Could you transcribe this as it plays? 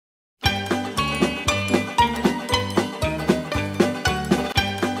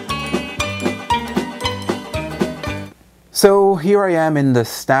So here I am in the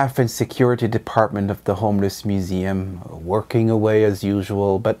staff and security department of the Homeless Museum, working away as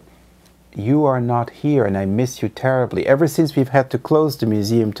usual, but you are not here and I miss you terribly. Ever since we've had to close the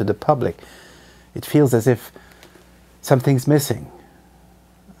museum to the public, it feels as if something's missing.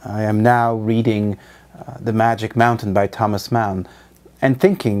 I am now reading The Magic Mountain by Thomas Mann and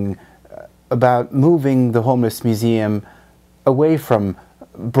thinking about moving the Homeless Museum away from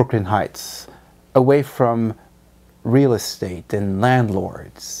Brooklyn Heights, away from real estate and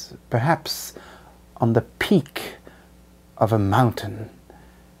landlords, perhaps on the peak of a mountain,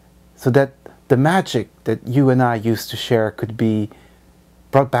 so that the magic that you and I used to share could be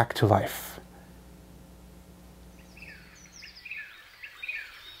brought back to life.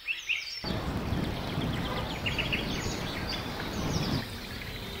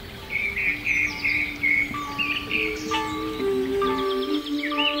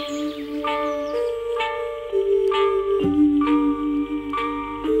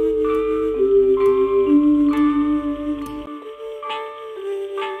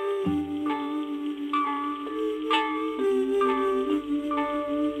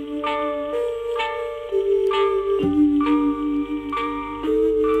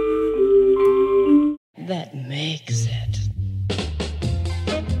 That makes it.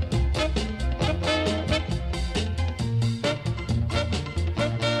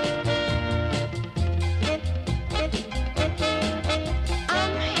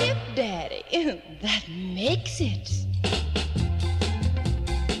 I'm hip, Daddy. That makes it.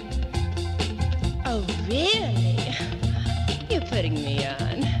 Oh, really? You're putting me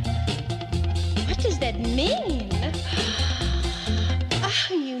on. What does that mean?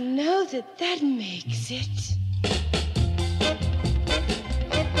 Oh, you know that makes it.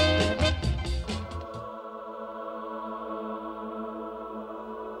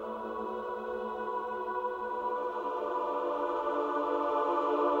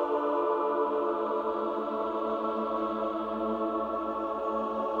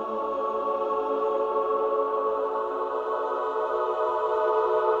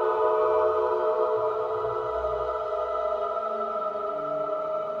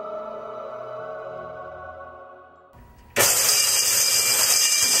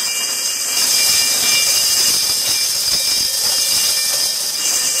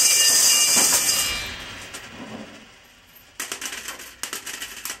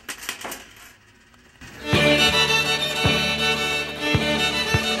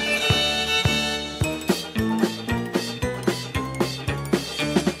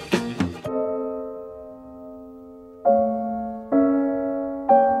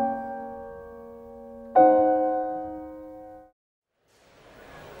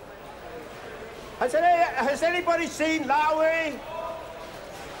 Has anybody seen Lowry?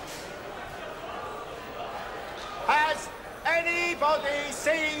 Has anybody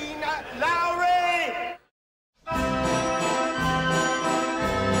seen Lowry?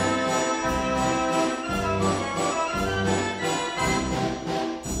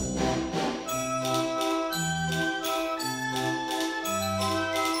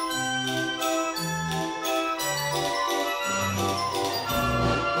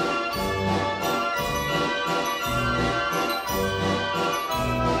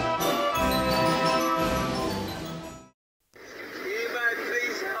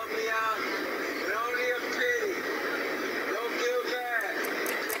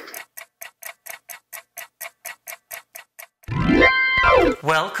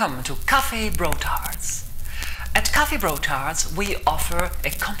 Welcome to Café Brotards. At Café Brotards we offer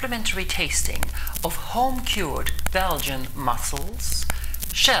a complimentary tasting of home-cured Belgian mussels,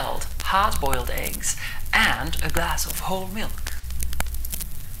 shelled hard-boiled eggs and a glass of whole milk.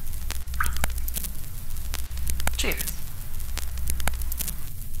 Cheers.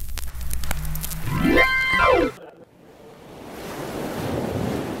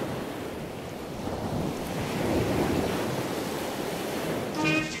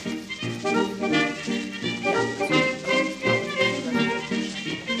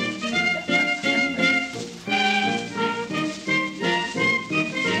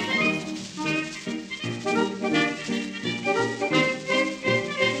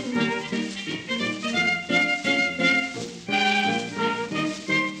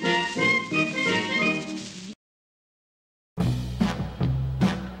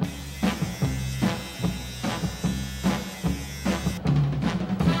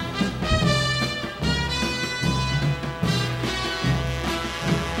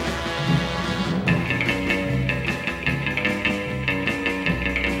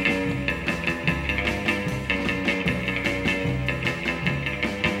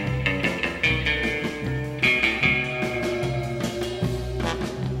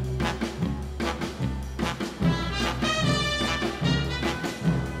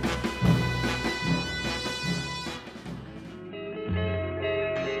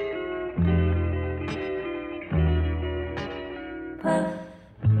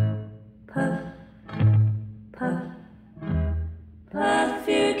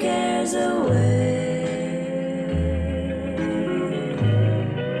 flies away.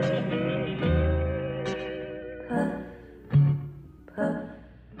 Puff, puff,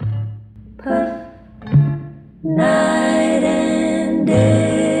 puff, night and day.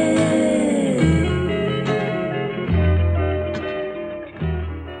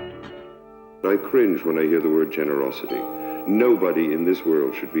 I cringe when I hear the word generosity. Nobody in this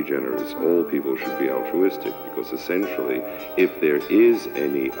world should be generous. All people should be altruistic, because essentially, if there is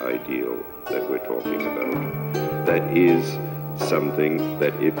any ideal that we're talking about, that is something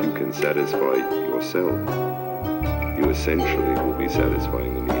that if you can satisfy yourself, you essentially will be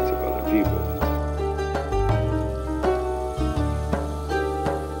satisfying the needs of other people.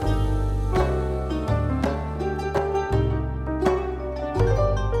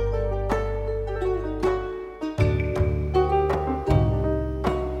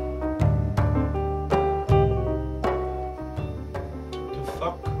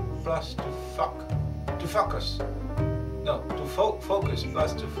 Plus to fuck. To fuckers. No, to focus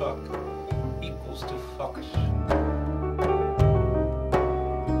plus to fuck equals to fuckers.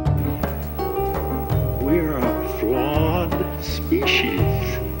 We're a flawed species.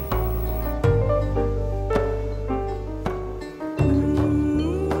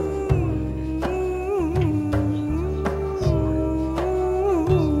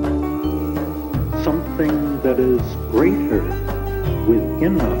 Something that is greater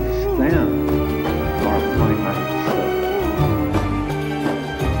within us than our finite